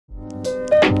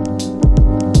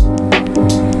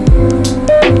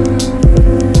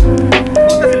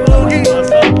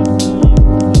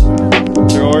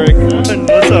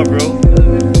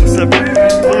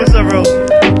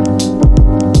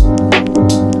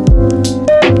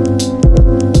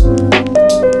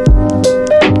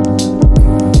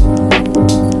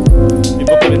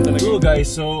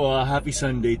happy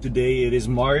Sunday. Today it is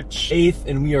March 8th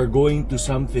and we are going to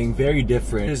something very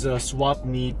different. It is a swap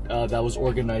meet that was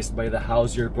organized by the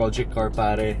How's Your Project Car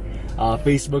Pare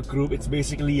Facebook group. It's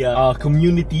basically a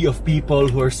community of people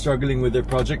who are struggling with their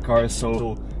project cars.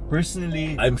 So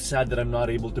personally, I'm sad that I'm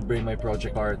not able to bring my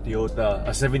project car,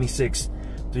 a 76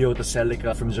 Toyota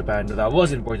Celica from Japan. That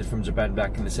was imported from Japan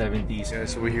back in the 70s. Yeah,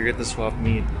 so we're here at the swap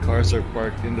meet. Cars are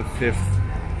parked in the 5th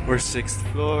or 6th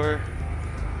floor.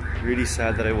 Really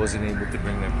sad that I wasn't able to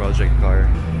bring my project car.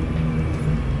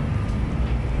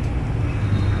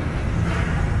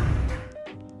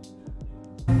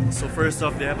 So first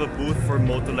off, they have a booth for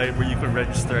Motolite where you can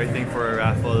register, I think, for a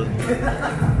raffle.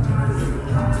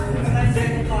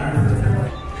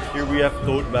 Here we have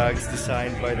tote bags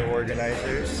designed by the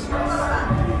organizers.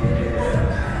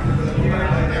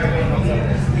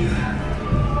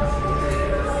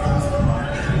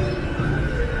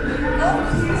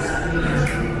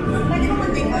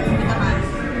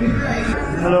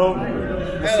 Hello.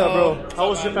 What's up, bro?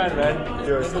 How was Japan, man?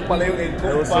 Yours. Ito pala yung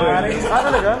info.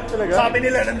 Talaga? Sabi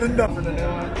nila nandun daw.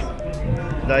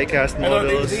 Diecast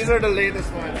models. These are the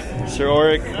latest ones. Sir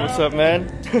Oric, what's up, man?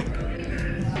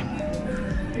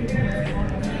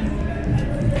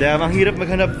 Damn, ang hirap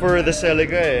maghanap for the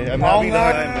Celica eh. I'm having the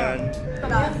time, man.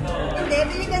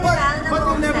 But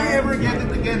you'll never ever get it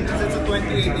again because it's a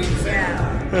 2018 set.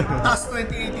 That's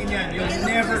 2018 yan. You'll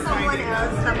never find it.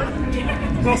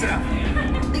 Close enough.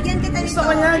 Bigyan kita nito. Gusto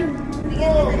ko yan.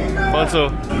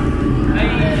 Also.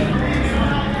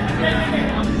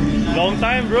 Long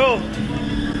time, bro.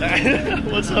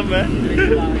 What's up, man?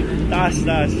 Taas.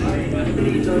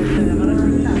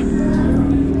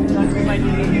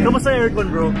 Kamusta aircon,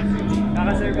 bro?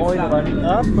 Kaka-service okay naman.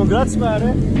 Congrats,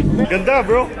 pare. Ganda,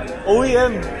 bro.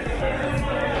 OEM.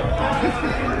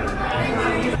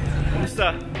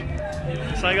 Kamusta?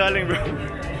 Saan galing, bro?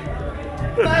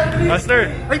 Master!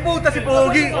 Ay puta si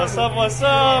Pogi! What's up?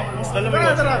 Gusto naman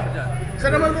mo?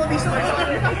 Saan naman mo dito?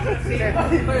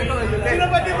 Sino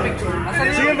ba di mo?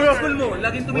 Sige bro!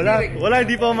 Laging tumitirik. Wala,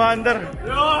 hindi pa umaandar.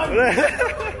 Wala.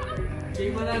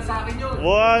 Game mo na sa akin yun.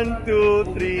 1, 2,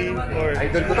 3, 4.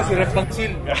 Idol ko to si Reph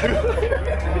Bangsil.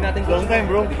 Long time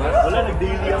bro. Wala,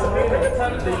 nag-daily ako.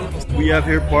 We have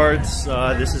here parts.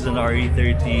 This is an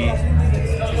RE30.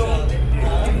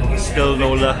 Still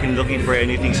no luck in looking for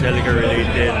anything Celica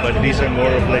related, but these are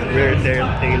more of like rear tail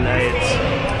lights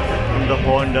from the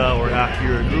Honda or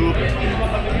Acura group.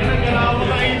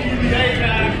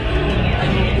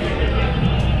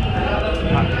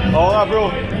 Oo nga bro.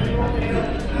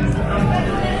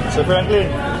 So Franklin,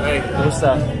 hey,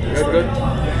 kumusta? Good.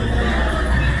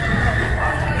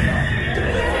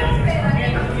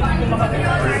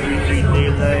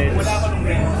 Tail lights.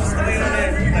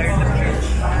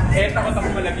 Takot ako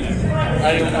malagi.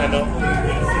 Yung ano?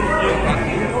 Yung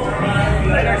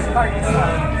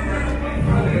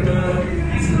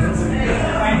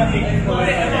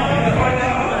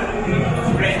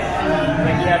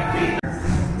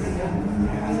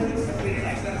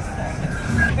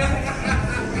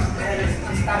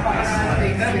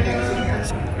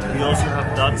we also have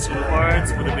Datsun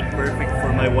parts. Would have been perfect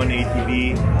for my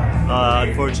 180V.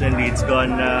 Unfortunately, it's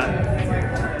gone na.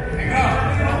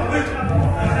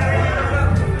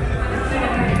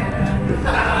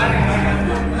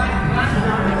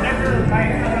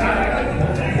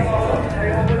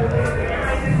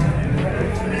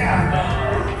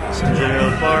 Some general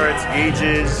parts,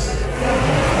 gauges.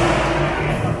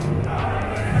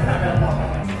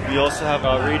 We also have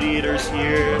our radiators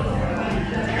here.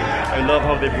 I love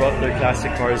how they brought their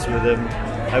classic cars with them.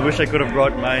 I wish I could have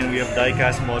brought mine. We have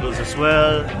die-cast models as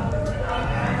well.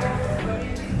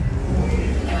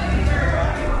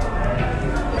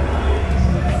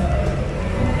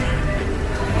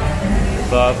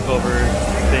 Valve cover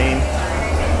paint.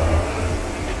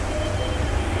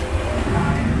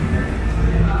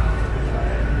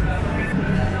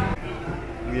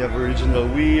 We have original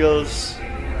wheels,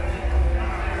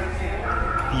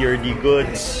 PRD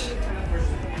goods,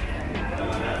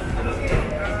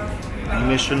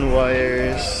 emission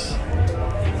wires,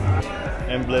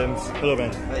 emblems. Hello,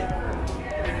 man. Hi.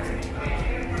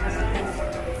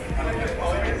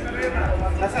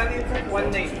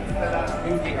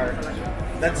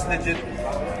 That's legit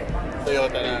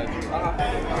Toyota na.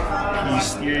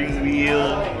 Steering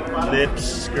wheel,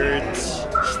 lips, skirts,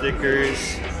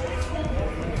 stickers,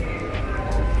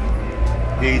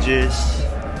 gauges.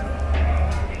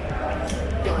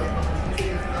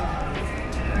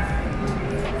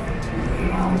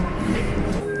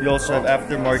 We also have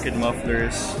aftermarket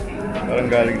mufflers.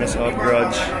 Parang galing na sa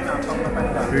garage.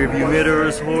 Rearview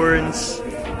mirrors, horns.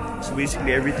 So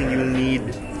basically everything you'll need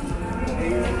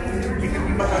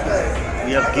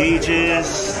We have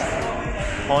gauges,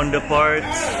 Honda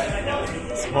parts,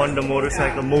 it's Honda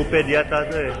motorcycle, moped yata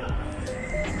ito eh.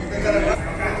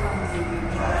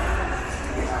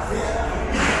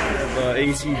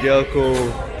 AC Delco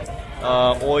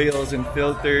oils and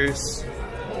filters.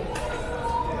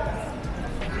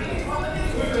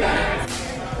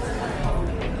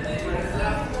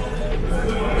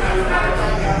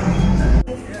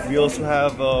 We also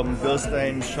have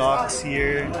Bilstein shocks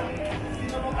here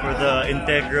for the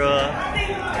Integra.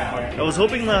 I was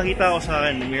hoping makakita ko sa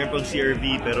akin, mayroon pang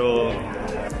CRV pero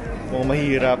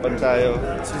mahihirapan tayo.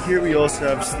 So here we also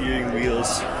have steering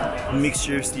wheels.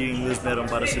 Mixture steering wheels meron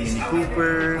para sa Mini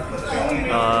Cooper.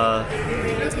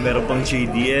 Meron pang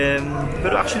JDM.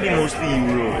 Pero actually mostly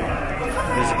Euro.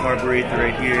 There's a carburetor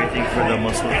right here, I think for the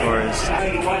muscle cars.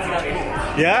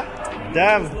 Yeah?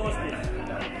 Damn!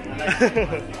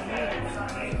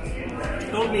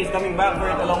 Told me he's coming back for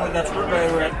it along with that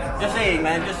screwdriver. Just saying,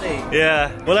 man, just saying.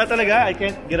 Yeah. Wala talaga? I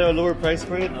can't get a lower price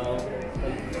for it? No.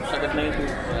 Sagat na yun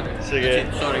too. Sige.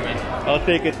 Sorry, man. I'll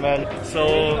take it, man.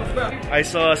 So, I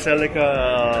saw a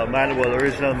Celica manual,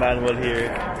 original manual here.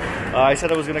 I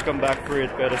said I was gonna come back for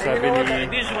it, pero sabi ni...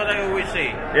 This is what I always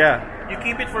say. Yeah. You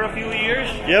keep it for a few years.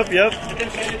 Yep. You can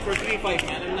sell it for 3.5,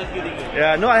 man. I'm not kidding you.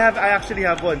 Yeah, no, I actually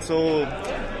have one. So,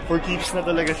 for keeps na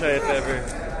talaga siya if ever.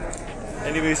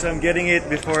 Anyways, I'm getting it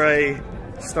before I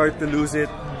start to lose it.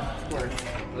 Of course.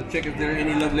 I'll check if there are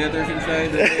any love letters inside.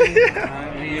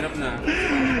 Mahirap na.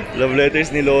 Love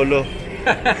letters ni Lolo.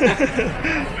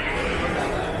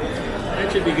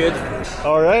 That should be good.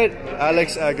 Alright,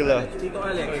 Alex Aguila. Tito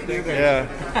Alex. Yeah.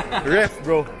 Reph,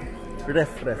 bro.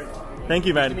 Reph. Thank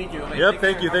you, man. Nice to meet you. Okay, Yep,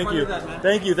 thank you.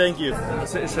 Thank you.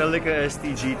 Celica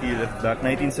ST left back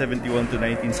 1971 to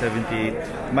 1978.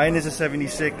 Mine is a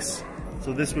 76,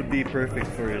 so this would be perfect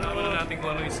for it.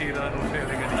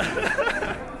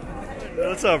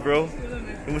 What's up, bro?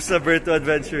 Kumusta Berto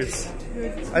Adventures?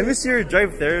 I miss your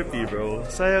drive therapy, bro.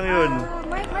 Sayang yun.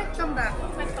 Might come back.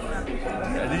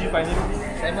 Did you find it?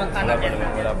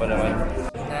 Wala pa naman.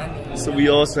 So we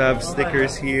also have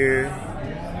stickers here.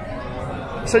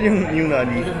 Saan yung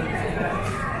nani?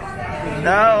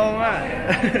 Oo nga.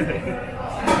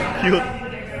 Cute.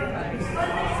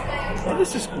 Oh,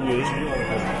 this is cool.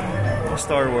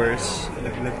 Star Wars.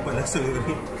 Naglag pala sa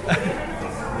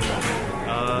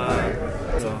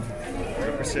so,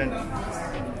 represent.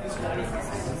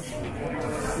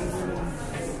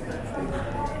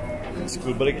 It's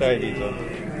cool. Balik tayo dito.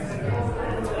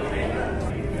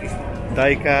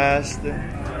 Diecast.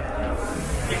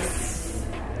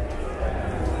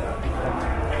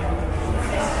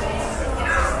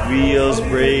 Wheels,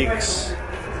 brakes.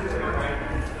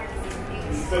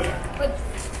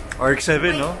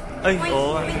 RX-7, no? Ay,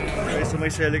 oo. Okay, so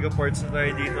may Celica parts na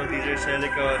tayo dito. These are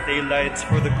Celica tail lights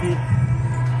for the coupe.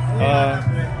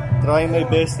 Trying my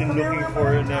best in looking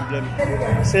for an emblem.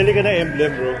 Celica na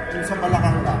emblem, bro. Yung sa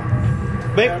Malakang lang.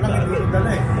 Babe!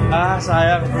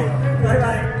 Sayang, bro.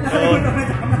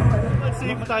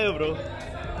 Safe pa tayo, bro.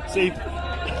 Safe.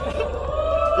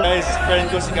 Guys, friend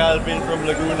ko si Calvin from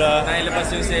Laguna.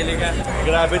 Nailabas yung Celica.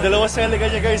 Grabe, dalawa Celica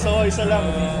niya guys. Oo, isa lang.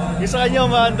 Isa kanya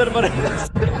umaandar pa rin.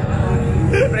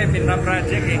 Siyempre,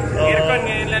 pinra-project eh. Aircon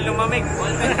ngayon lang lumamig.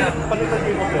 Palitan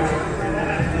yung mga.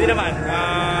 Hindi naman.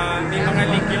 May mga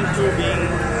leak yung tubing,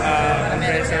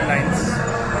 compressor lines.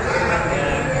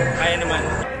 Kaya naman.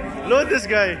 Load this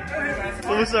guy.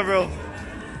 Kumusta, bro?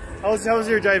 How's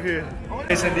your drive here?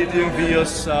 Guys, nandito yung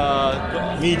Vios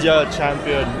media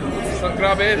champion. So,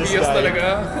 grabe, Vios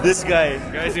talaga. This guy.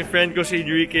 Guys, yung friend ko si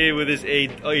Enrique with his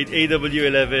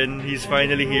AW11. He's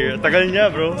finally here. Tagal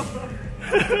niya, bro.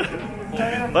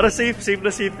 Para safe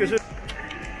kasi.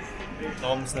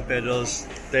 Toms na pedals,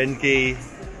 10K.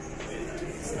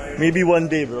 Maybe one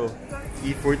day, bro.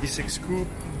 E46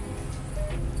 coupe.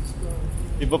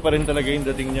 Iba pa rin talaga yung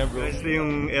dating niya, bro. Ito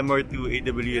yung MR2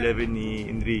 AW11 ni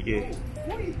Enrique.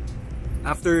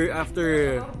 After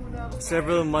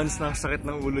several months ng sakit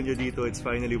ng ulo niya dito, it's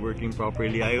finally working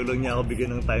properly. Ayaw lang niya ako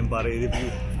bigyan ng time para i-review.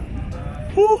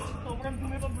 Whew!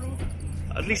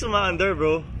 At least umaandar,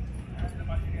 bro.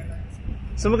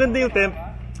 So maganda yung temp.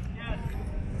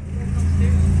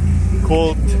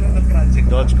 Colt.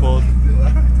 Dodge Colt.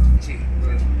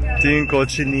 Ito yung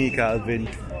kotse ni Calvin.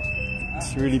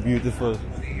 It's really beautiful.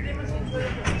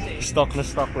 Stock na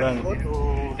stock lang.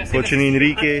 Kotse ni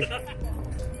Enrique.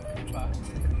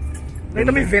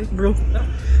 Nakita may vent, bro.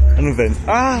 Anong vent?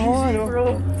 Oo, ano?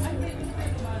 Bro.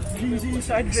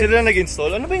 Side vent. Sila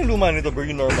nag-install? Ano ba yung luma nito, bro?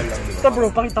 Yung normal lang, diba? Ito, bro.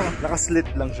 Pakita ko. Naka-slit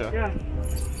lang siya. Yeah.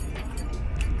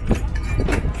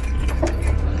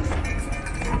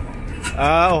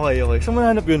 Okay. Saan mo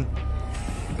nahanap yun?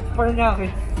 Paranaque.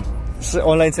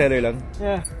 Online seller lang?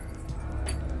 Yeah.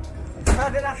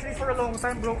 Had it actually for a long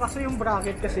time bro, kasi yung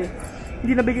bracket kasi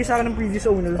hindi nabigay sa akin ng previous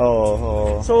owner.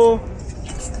 Oo. So,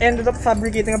 ended up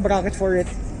fabricating a bracket for it.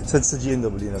 So it's sa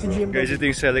GMW na bro. GMW. Guys, ito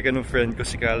yung Celica ng friend ko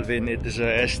si Calvin. It is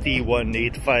a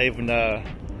ST185 na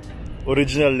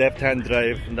original left-hand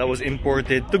drive that was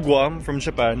imported to Guam from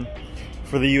Japan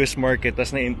for the US market, tas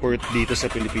na-import dito sa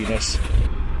Pilipinas.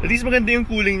 At least maganda yung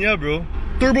cooling niya bro.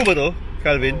 Turbo ba to,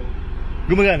 Calvin?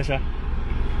 Gumagana siya?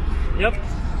 Yep.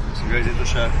 So guys, ito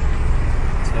siya.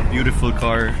 It's a beautiful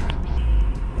car.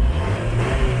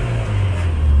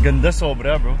 Ganda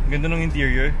sobra bro. Ganda ng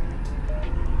interior.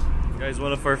 Guys,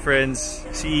 one of our friends,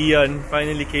 si Ian,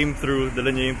 finally came through. Dala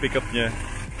niya yung pickup niya.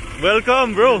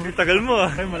 Welcome bro! Tagal mo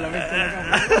ah. Ay, malamig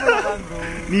talaga.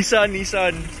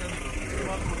 Nissan.